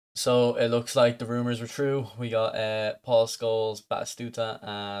So it looks like the rumors were true. We got Paul Scholes, Batistuta,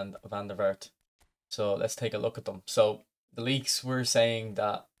 and Van der Vaart. So let's take a look at them. So the leaks were saying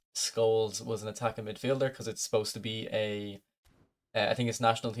that Scholes was an attacking midfielder because it's supposed to be I think it's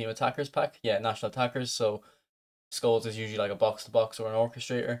national team attackers pack. Yeah, national attackers. So Scholes is usually like a box to box or an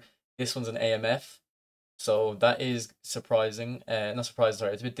orchestrator. This one's an AMF. So that is surprising. Not surprising,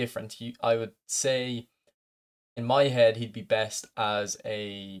 sorry, it's a bit different. I would say in my head he'd be best as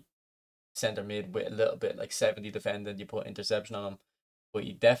a centre mid with a little bit like 70 defending. You put interception on him, but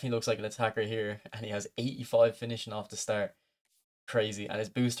he definitely looks like an attacker here, and he has 85 finishing off the start. Crazy, and his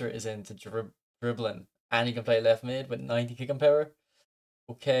booster is into dribbling, and he can play left mid with 90 kicking power.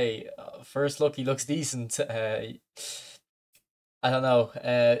 Okay, first look, he looks decent. I don't know.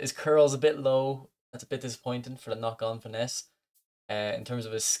 His curl's a bit low. That's a bit disappointing for the knock-on finesse. In terms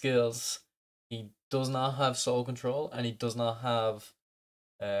of his skills, he does not have soul control, and he does not have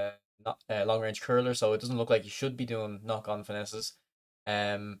uh, not long range curler, so it doesn't look like he should be doing knock on finesses.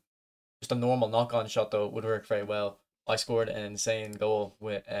 Um, just a normal knock on shot though would work very well. I scored an insane goal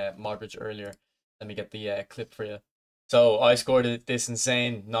with Modric earlier. Let me get the clip for you. So I scored this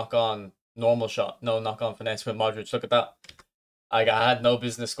insane knock on normal shot, no knock on finesse with Modric. Look at that. I had no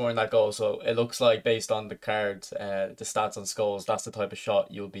business scoring that goal, so it looks like based on the card, the stats on Skulls, that's the type of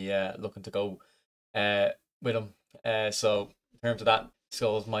shot you'll be looking to go uh, with him. So in terms of that,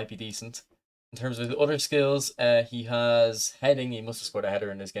 Skulls might be decent. In terms of the other skills, he has heading. He must have scored a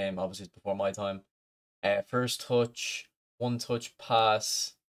header in this game. Obviously, it's before my time. First touch, one touch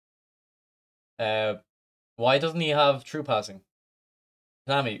pass. Uh, why doesn't he have true passing?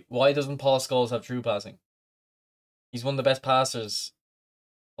 Konami, why doesn't Paul Scholes have true passing? He's one of the best passers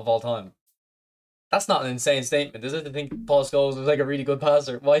of all time. That's not an insane statement, is it? To think Paul Scholes was like a really good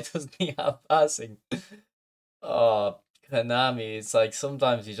passer. Why doesn't he have passing? Oh, Konami, it's like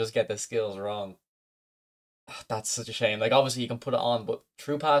sometimes you just get the skills wrong. That's such a shame. Like obviously you can put it on, but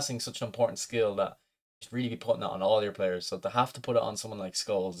true passing is such an important skill that you should really be putting it on all your players. So to have to put it on someone like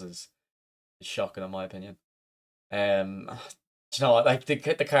Scholes is shocking in my opinion. You know, like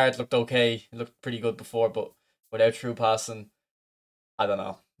the card looked okay, it looked pretty good before, but without true passing, I don't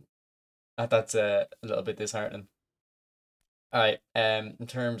know. That's a little bit disheartening. All right. In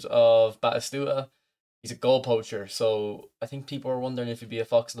terms of Batistuta, he's a goal poacher. So I think people are wondering if he'd be a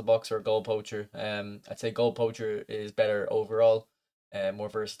fox in the box or a goal poacher. I'd say goal poacher is better overall, more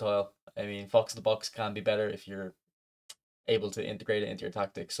versatile. I mean, fox in the box can be better if you're able to integrate it into your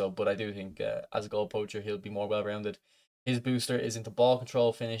tactics. So, but I do think as a goal poacher, he'll be more well rounded. His booster is into ball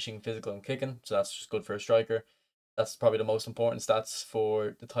control, finishing, physical, and kicking. So that's just good for a striker. That's probably the most important stats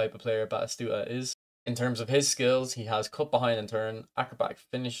for the type of player Batistuta is. In terms of his skills, he has cut behind and turn, acrobatic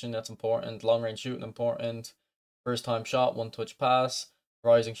finishing, that's important, long range shooting, important, first time shot, one touch pass,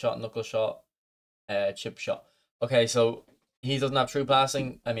 rising shot, knuckle shot, chip shot. Okay, so he doesn't have true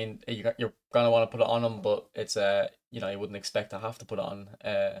passing. I mean, you're gonna want to put it on him, but it's you wouldn't expect to have to put it on,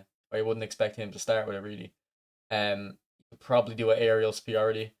 or you wouldn't expect him to start with it really. You could probably do an aerial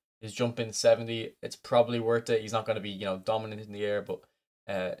superiority. His jumping 70, it's probably worth it. He's not gonna be dominant in the air, but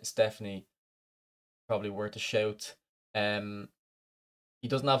it's definitely probably worth a shout. Um, he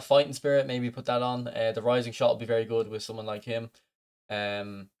doesn't have fighting spirit. Maybe put that on. The rising shot will be very good with someone like him.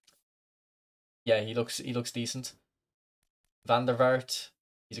 Um, yeah, he looks decent. Van der Vaart,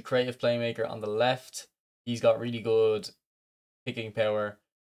 he's a creative playmaker on the left. He's got really good kicking power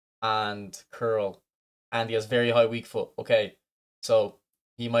and curl, and he has very high weak foot. Okay, so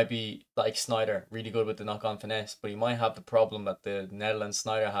he might be like Snyder, really good with the knock on finesse, but he might have the problem that the Netherlands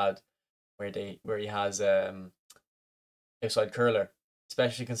Snyder had, where he has outside curler,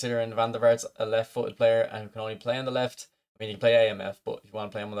 especially considering Van der Vaart's a left-footed player and who can only play on the left. I mean, he can play AMF, but if you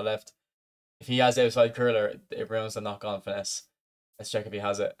want to play him on the left, if he has outside curler, it ruins the knock-on finesse. Let's check if he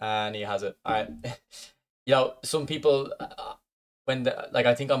has it, and he has it. All right. Some people, like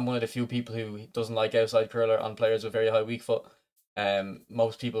I think I'm one of the few people who doesn't like outside curler on players with very high weak foot.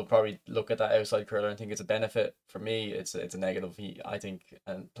 Most people probably look at that outside curler and think it's a benefit. For me, it's a negative. I think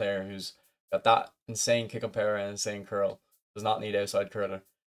a player who's got that insane kick and power and insane curl does not need outside curler.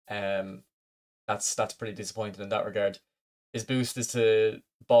 Um, that's pretty disappointing in that regard. His boost is to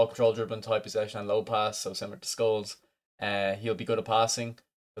ball control, dribbling, tight possession, and low pass, so similar to Skulls. He'll be good at passing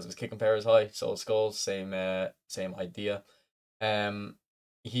because his kick and power is high. So Skulls, same idea. Um,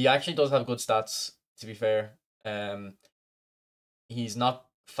 he actually does have good stats. To be fair, he's not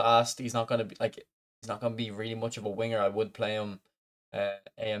fast. He's not gonna be really much of a winger. I would play him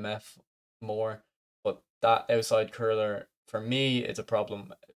AMF more, but that outside curler for me it's a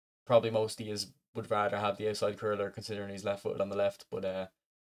problem. Probably mostly is would rather have the outside curler considering he's left footed on the left, but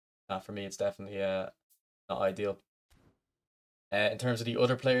for me, it's definitely not ideal. In terms of the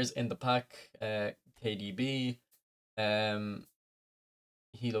other players in the pack, KDB, um,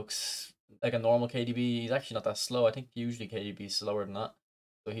 he looks like a normal KDB. He's actually not that slow. I think usually KDB is slower than that.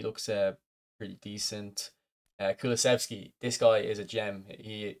 So he looks pretty decent. Kulusevski, this guy is a gem.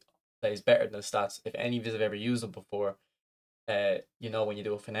 He plays better than the stats. If any of you have ever used him before, when you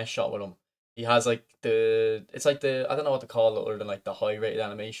do a finesse shot with him, he has like it's like I don't know what to call it other than like the high rated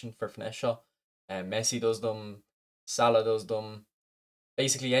animation for finesse shot. Messi does them, Salah does them.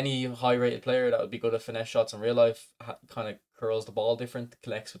 Basically, any high rated player that would be good at finesse shots in real life kind of curls the ball different,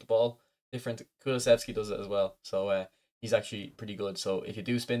 collects with the ball different. Kulusevski does it as well, so he's actually pretty good. So if you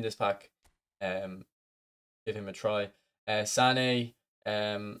do spin this pack, um, give him a try. Sane,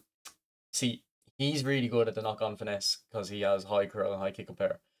 see, he's really good at the knock on finesse because he has high curl and high kick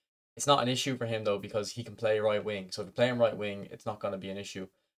compare. It's not an issue for him though because he can play right wing. So if you play him right wing, it's not going to be an issue.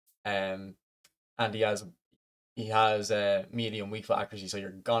 And he has medium weak foot accuracy, so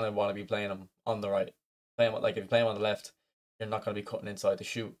you're gonna want to be playing him on the right. If you play him on the left, you're not gonna be cutting inside the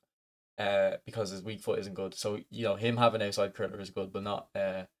shoot, because his weak foot isn't good. So him having outside curler is good, but not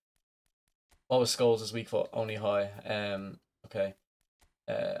what was Scholes' weak foot? Only high. Okay.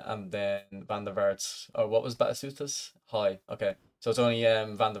 And then Van der Vaart's, or what was Batistuta's? High. Okay. So it's only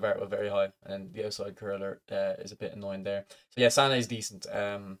Van der Vaart with very high, and the outside curler is a bit annoying there. So yeah, Sane's decent.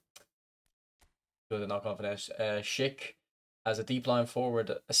 Good at knock on finesse. Schick as a deep line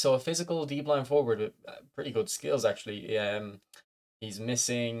forward. So a physical deep line forward with pretty good skills actually. He's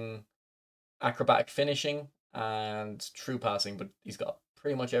missing acrobatic finishing and true passing, but he's got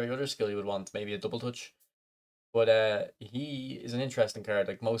pretty much every other skill you would want. Maybe a double touch. But he is an interesting card.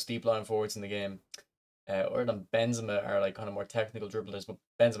 Like most deep line forwards in the game, other than Benzema, are like kind of more technical dribblers, but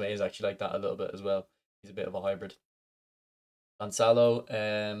Benzema is actually like that a little bit as well. He's a bit of a hybrid. Gonzalo,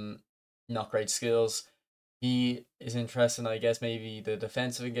 not great skills. He is interesting, I guess, maybe the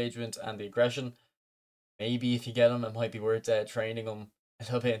defensive engagement and the aggression. Maybe if you get him, it might be worth training him a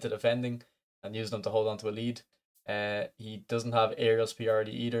little bit into defending and using him to hold on to a lead. He doesn't have aerial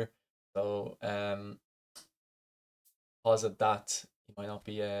superiority either, so because of that, he might not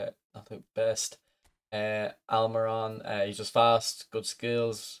be not the best. Almiron, he's just fast, good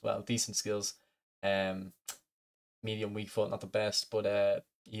skills, well, decent skills. Medium weak foot, not the best, but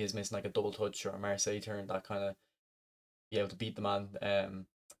he is missing like a double touch or a Marseille turn that kind of be able to beat the man.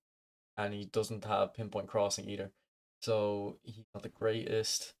 And he doesn't have pinpoint crossing either, so he's not the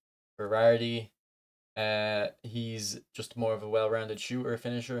greatest. Berardi, he's just more of a well-rounded shooter,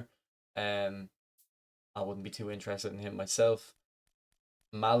 finisher. I wouldn't be too interested in him myself.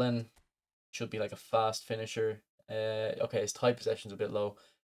 Malin should be like a fast finisher. Okay, his tight possession's a bit low.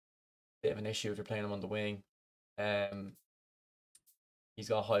 Bit of an issue if you're playing him on the wing. He's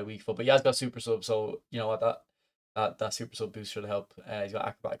got high weak foot, but he has got super sub, so you know what, that super sub boost should help. He's got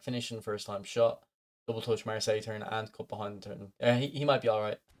acrobatic finishing, first time shot, double touch Marseille turn, and cut behind the turn. He might be all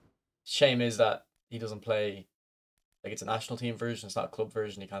right. Shame is that he doesn't play, like it's a national team version, it's not a club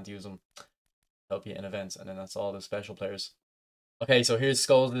version. You can't use him to help you in events, and then that's all the special players. Okay, so here's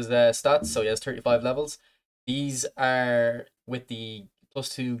Scholes' stats. So he has 35 levels. These are with the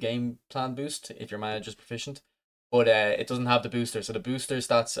 +2 game plan boost if your manager's proficient, but it doesn't have the booster. So the booster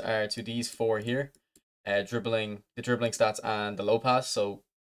stats are to these four here, the dribbling stats and the low pass. So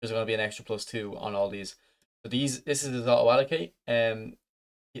there's going to be an extra +2 on all these. So this is his auto allocate.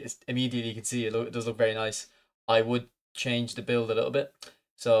 Immediately you can see it does look very nice. I would change the build a little bit.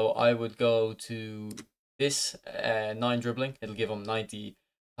 So I would go to this 9 dribbling. It'll give him 90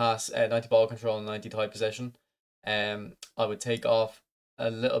 pass, 90 ball control, and 90 tight possession. I would take off a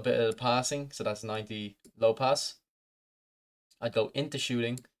little bit of the passing, so that's 90 low pass. I'd go into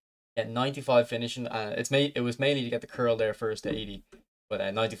shooting, get 95 finishing. It was mainly to get the curl there first to 80,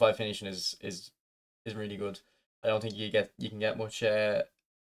 but 95 finishing is really good. I don't think you can get much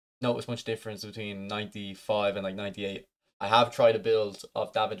notice much difference between 95 and like 98. I have tried a build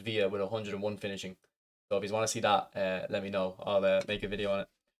of David Villa with 101 finishing. So if you want to see that, let me know. I'll make a video on it.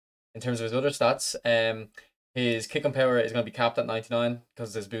 In terms of his other stats, his kick and power is going to be capped at 99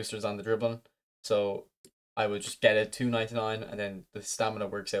 because there's boosters on the dribbling. So I would just get it to 99, and then the stamina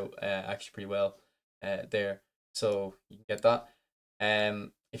works out actually pretty well there. So you can get that.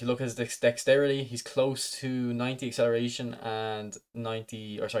 If you look at his dexterity, he's close to 90 acceleration and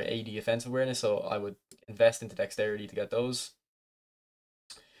 80 offensive awareness. So I would invest into dexterity to get those.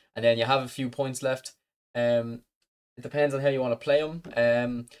 And then you have a few points left. It depends on how you want to play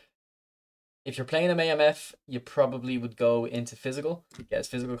him. If you're playing him AMF, you probably would go into physical, get his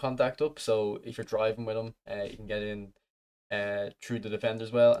physical contact up. So if you're driving with him, you can get in through the defender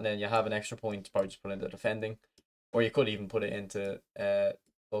as well, and then you have an extra point to probably just put into defending, or you could even put it into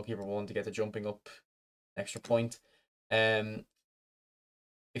goalkeeper 1 to get the jumping up extra point.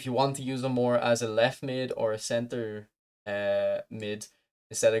 If you want to use them more as a left mid or a center mid,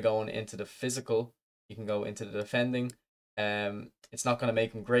 instead of going into the physical, you can go into the defending. It's not going to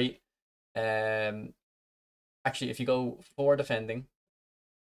make them great. Actually, if you go 4 defending,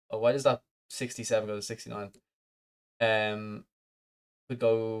 oh, why does that 67 go to 69? Could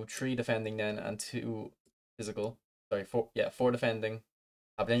go 3 defending then and 2 physical. Sorry, 4. Yeah, 4 defending.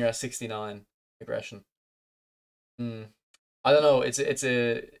 But then you're at 69 aggression. I don't know. It's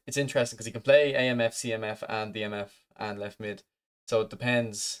interesting because you can play AMF, CMF, and DMF and left mid. So it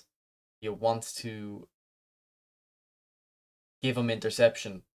depends. You want to give him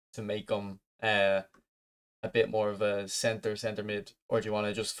interception to make him a bit more of a center mid, or do you want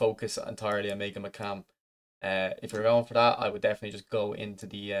to just focus entirely and make him a cam? If you're going for that, I would definitely just go into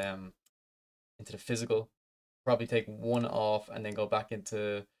the physical. Probably take 1 off and then go back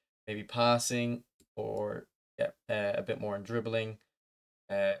into maybe passing or a bit more in dribbling.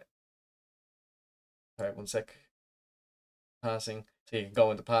 All right, 1 sec. Passing, so you can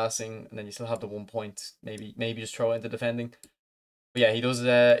go into passing, and then you still have the 1 point. Maybe just throw it into defending. But yeah, he does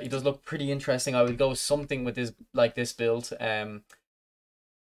look pretty interesting. I would go something with this like this build. I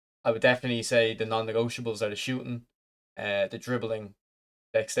would definitely say the non-negotiables are the shooting, the dribbling,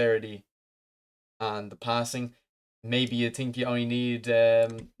 dexterity, and the passing. Maybe you think you only need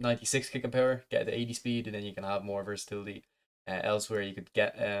 96 kicking power, get the 80 speed, and then you can have more versatility elsewhere. You could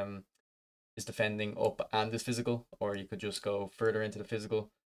get his defending up and his physical, or you could just go further into the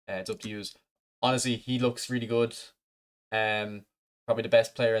physical. It's up to you. Honestly, he looks really good. Probably the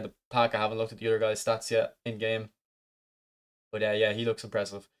best player in the pack. I haven't looked at the other guys' stats yet in game, but yeah, he looks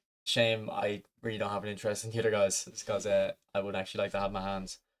impressive. Shame I really don't have an interest in the other guys, because I would actually like to have my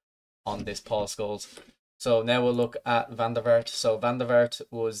hands on this Paul Scholes. So now we'll look at Van der Vaart. So Van der Vaart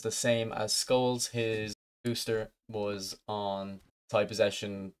was the same as Scholes. His booster was on tight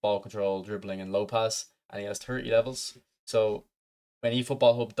possession, ball control, dribbling, and low pass, and he has 30 levels. So when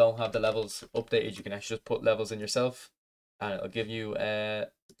eFootball Hub don't have the levels updated, you can actually just put levels in yourself, and it'll give you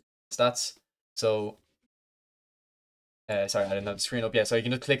stats. So sorry, I didn't have the screen up yet. So you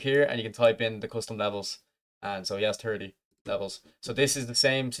can just click here and you can type in the custom levels, and so he has 30 levels. So this is the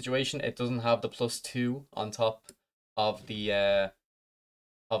same situation. It doesn't have the +2 on top of the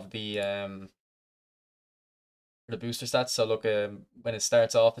booster stats. So look, when it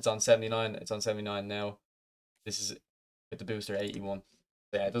starts off, it's on 79. It's on 79 now. This is with the booster 81.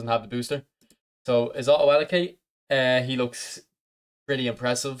 So yeah, it doesn't have the booster. So his auto allocate, he looks pretty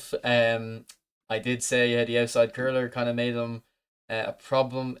impressive. I did say the outside curler kind of made him a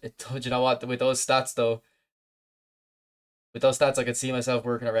problem. You know what? With those stats though, I could see myself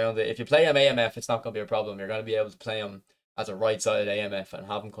working around it. If you play him AMF, it's not going to be a problem. You're going to be able to play him as a right-sided AMF and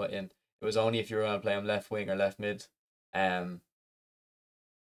have him cut in. It was only if you were going to play him left wing or left mid. So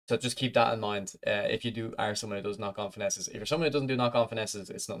just keep that in mind. If you are someone who does knock-on finesses. If you're someone who doesn't do knock-on finesses,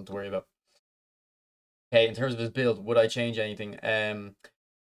 it's nothing to worry about. Okay, in terms of his build, would I change anything? So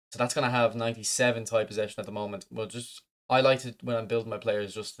that's going to have 97 tight possession at the moment. Well, I like to, when I'm building my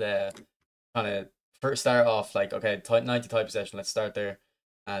players, just kind of first start off like, okay, 90 tight possession, let's start there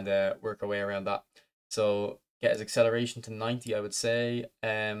and work our way around that. So get his acceleration to 90, I would say.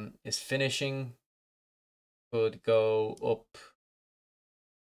 His finishing could go up.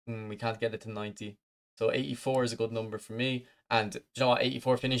 We can't get it to 90. So 84 is a good number for me. And you know what,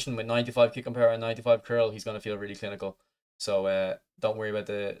 84 finishing with 95 kick and power and 95 curl, he's going to feel really clinical. So don't worry about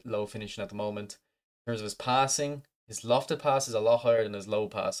the low finishing at the moment. In terms of his passing, his lofted pass is a lot higher than his low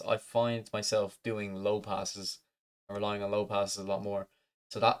pass. I find myself doing low passes and relying on low passes a lot more.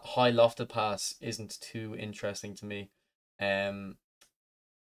 So that high lofted pass isn't too interesting to me. I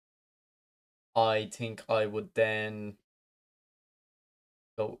think I would then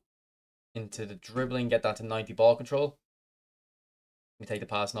go into the dribbling, get that to 90 ball control. Let me take the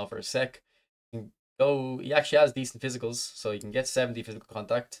passing off for a sec. He actually has decent physicals, so he can get 70 physical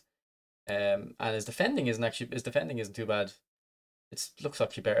contact. And his defending isn't too bad. It looks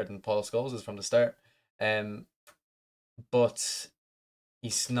actually better than Paul Scholes' from the start. But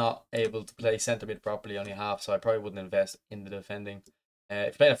he's not able to play centre mid properly, only half, so I probably wouldn't invest in the defending.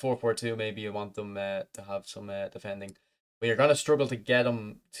 If you're playing a 4-4-2, maybe you want them to have some defending. But you're going to struggle to get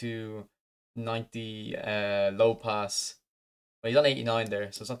him to 90 low pass. Well, he's on 89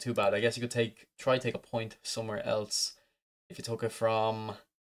 there, so it's not too bad. I guess you could try take a point somewhere else. If you took it from...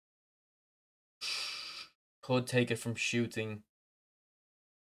 Could take it from shooting.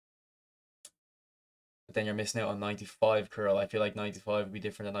 but then you're missing out on 95 curl. I feel like 95 would be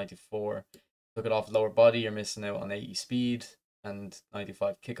different than 94. Took it off lower body, you're missing out on 80 speed and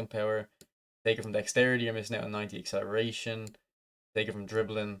 95 kicking power. Take it from dexterity, you're missing out on 90 acceleration. Take it from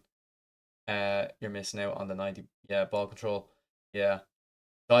dribbling, you're missing out on the 90 ball control. Yeah.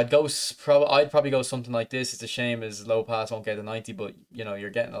 So I'd probably go something like this. It's a shame as low pass won't get the 90, but you know, you're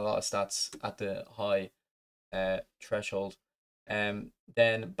getting a lot of stats at the high threshold. Then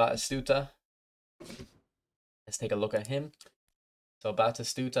Batistuta. Let's take a look at him. So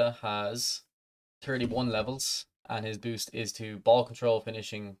Batistuta has 31 levels, and his boost is to ball control,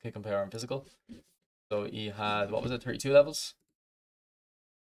 finishing, kick and power, and physical. So he had, what was it, 32 levels?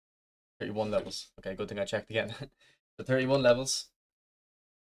 31 levels. Okay, good thing I checked again. So 31 levels.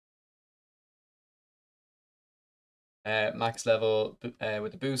 Max level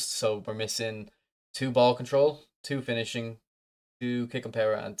with the boost. So we're missing 2 ball control, 2 finishing, 2 kick and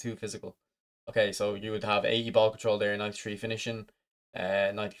power, and 2 physical. Okay, so you would have 80 ball control there, 93 finishing,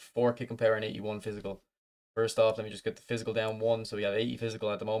 94 kick and power, and 81 physical. First off, let me just get the physical down 1. So we have 80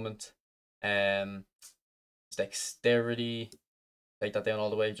 physical at the moment. Dexterity. Take that down all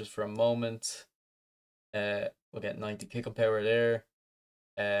the way just for a moment. We'll get 90 kick and power there.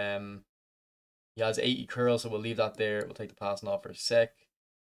 He has 80 curl, so we'll leave that there. We'll take the passing off for a sec.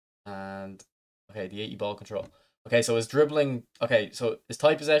 And okay, the 80 ball control. Okay, so his dribbling. Okay, so his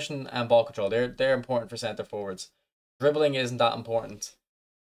tight possession and ball control. They're important for centre forwards. Dribbling isn't that important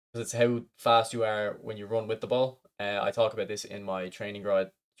because it's how fast you are when you run with the ball. I talk about this in my training guide.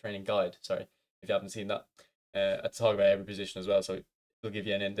 Sorry, if you haven't seen that. I talk about every position as well, so it'll give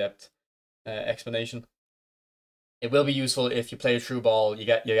you an in-depth explanation. It will be useful if you play a through ball, you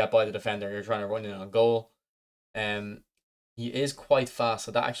get by the defender, you're trying to run in on goal. He is quite fast,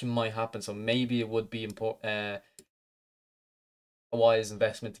 so that actually might happen. So maybe it would be a wise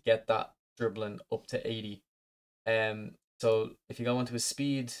investment to get that dribbling up to 80. So if you go into his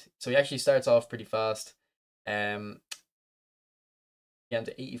speed, so he actually starts off pretty fast. Get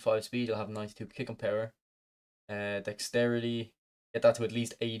into 85 speed, you'll have 92 kick and power. Dexterity, get that to at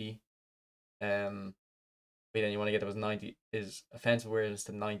least 80. But then you want to get those 90. His offensive awareness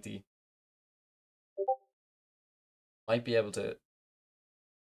to 90. Might be able to.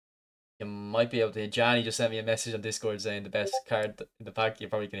 You might be able to. Johnny just sent me a message on Discord saying the best card in the pack. You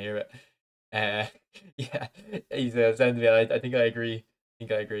probably can hear it. Yeah, he's sending me. I think I agree.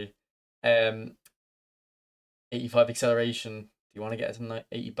 Um, 85 acceleration. Do you want to get it to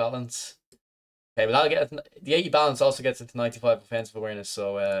 80 balance? Okay, but that'll get the 80 balance also gets into 95 offensive awareness.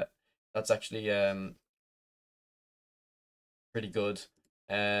 So that's actually pretty good.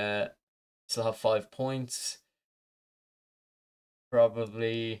 Still have 5 points.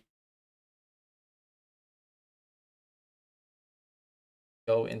 Probably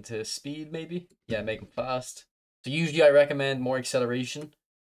go into speed, maybe. Yeah, make them fast. So usually I recommend more acceleration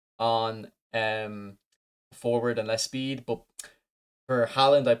on forward and less speed, but for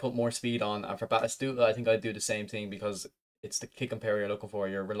Haaland I put more speed on, and for Batistuta I think I'd do the same thing because it's the kick and power you're looking for.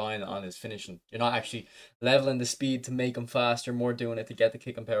 You're relying on his finishing. You're not actually leveling the speed to make him fast. You're more doing it to get the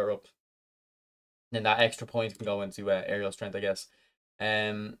kick and power up. And then that extra point can go into aerial strength, I guess.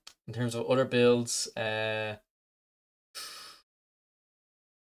 In terms of other builds, if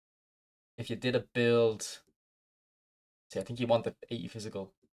you did a build, see, I think you want the 80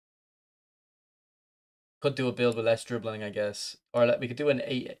 physical. Could do a build with less dribbling, I guess. Or we could do an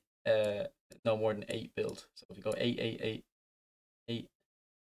 8, no more than 8 build. So if you go 8, 8, 8, 8,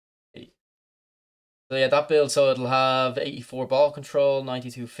 8. So yeah, that build, so it'll have 84 ball control,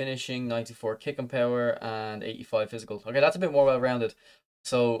 92 finishing, 94 kick and power, and 85 physical. Okay, that's a bit more well-rounded.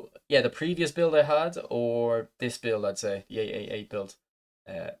 So yeah, the previous build I had, or this build, I'd say, the 888 build,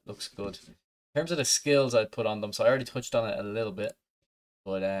 looks good. In terms of the skills I'd put on them, so I already touched on it a little bit,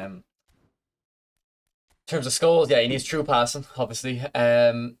 but in terms of Scholes, yeah, he needs true passing, obviously.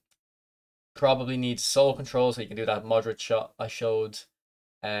 Probably needs soul control, so you can do that moderate shot I showed.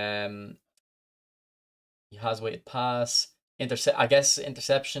 He has weighted pass. I guess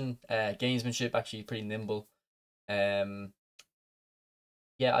interception, gamesmanship, actually pretty nimble. Yeah,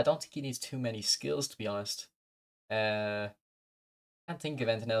 I don't think he needs too many skills, to be honest. Can't think of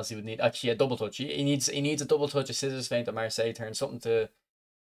anything else he would need. Actually, a double touch. He needs a double touch, a scissors feint, a Marseille turn, something to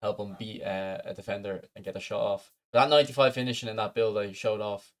help him beat a defender and get a shot off. But that 95 finishing in that build I showed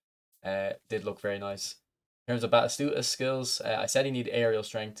off did look very nice. In terms of Batistuta's skills, I said he needed aerial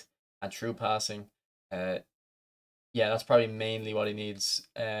strength and true passing. Yeah, that's probably mainly what he needs.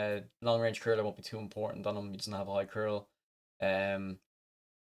 Long range curler won't be too important on him. He doesn't have a high curl.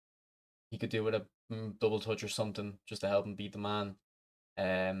 He could do with a double touch or something just to help him beat the man.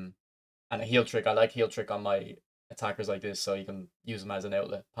 And a heel trick, I like heel trick on my attackers like this, so you can use them as an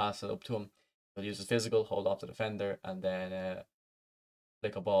outlet, pass it up to him. He'll use his physical, hold off the defender, and then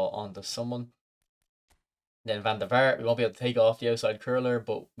flick a ball onto someone. Then Van der Vaart, we won't be able to take off the outside curler,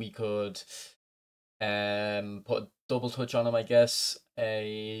 but we could put a double touch on him, I guess.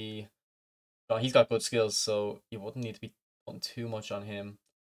 He's got good skills, so you wouldn't need to be putting too much on him.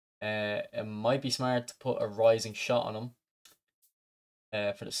 It might be smart to put a rising shot on him.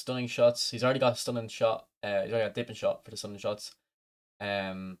 For the stunning shots, he's already got a stunning shot. He's already got a dipping shot for the stunning shots.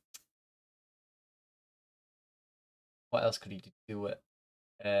 What else could he do with?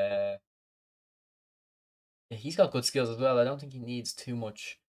 Yeah, he's got good skills as well. I don't think he needs too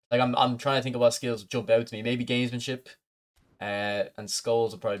much. Like I'm trying to think of what skills jump out to me. Maybe gamesmanship. And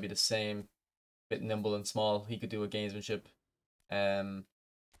Scholes would probably be the same. Bit nimble and small. He could do a gamesmanship.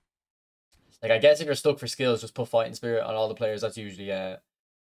 Like I guess if you're stuck for skills, just put fighting spirit on all the players. That's usually a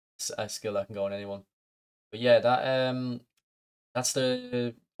skill that can go on anyone. But yeah, that's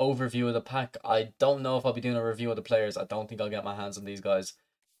the overview of the pack. I don't know if I'll be doing a review of the players. I don't think I'll get my hands on these guys.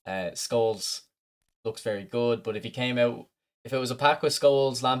 Scholes looks very good, but if he came out, if it was a pack with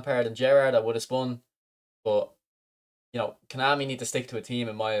Scholes, Lampard, and Gerrard, I would have spun. But Konami need to stick to a team,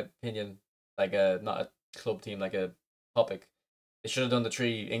 in my opinion, like not a club team, like a topic. They should have done the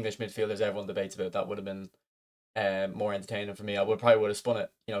 3 English midfielders everyone debates about. That would have been more entertaining for me. I probably would have spun it.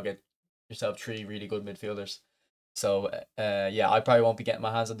 Get yourself 3 really good midfielders. So yeah, I probably won't be getting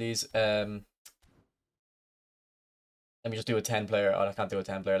my hands on these. Let me just do a 10 player. Oh, I can't do a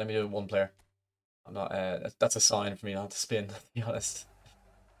 10 player. Let me do 1 player. I'm not. That's a sign for me not to spin. To be honest.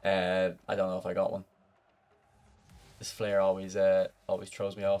 I don't know if I got one. This flare always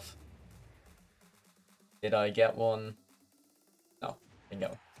throws me off. Did I get one? No, didn't get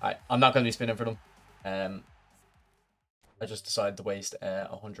one. Alright, I'm not going to be spinning for them. I just decided to waste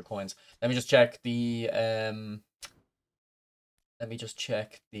 100 coins. Let me just check the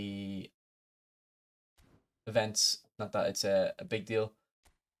events. Not that it's a big deal.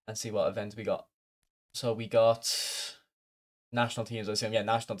 And see what event we got. So we got national teams, I assume. Yeah,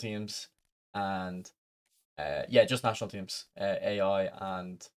 national teams. And yeah, just national teams. AI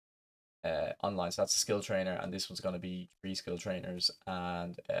and online. So that's a skill trainer. And this one's going to be 3 skill trainers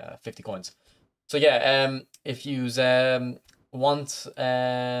and 50 coins. So yeah, if you want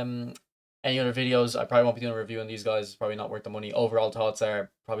any other videos, I probably won't be doing a review on these guys. It's probably not worth the money. Overall thoughts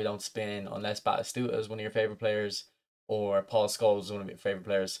are probably don't spin unless Batistuta is one of your favorite players or Paul Scholes is one of your favorite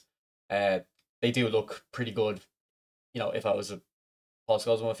players. They do look pretty good. If I was Paul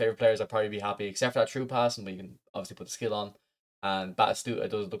Scholes one of my favorite players, I'd probably be happy, except for that true pass, and we can obviously put the skill on. And Batistuta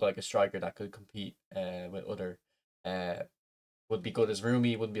does look like a striker that could compete with other. Would be good as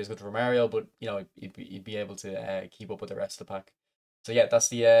Rumi, wouldn't be as good for Mario, but he'd be able to keep up with the rest of the pack. So yeah, that's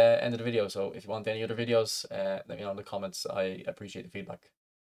the end of the video. So if you want any other videos, let me know in the comments. I appreciate the feedback.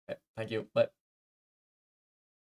 Thank you. Bye.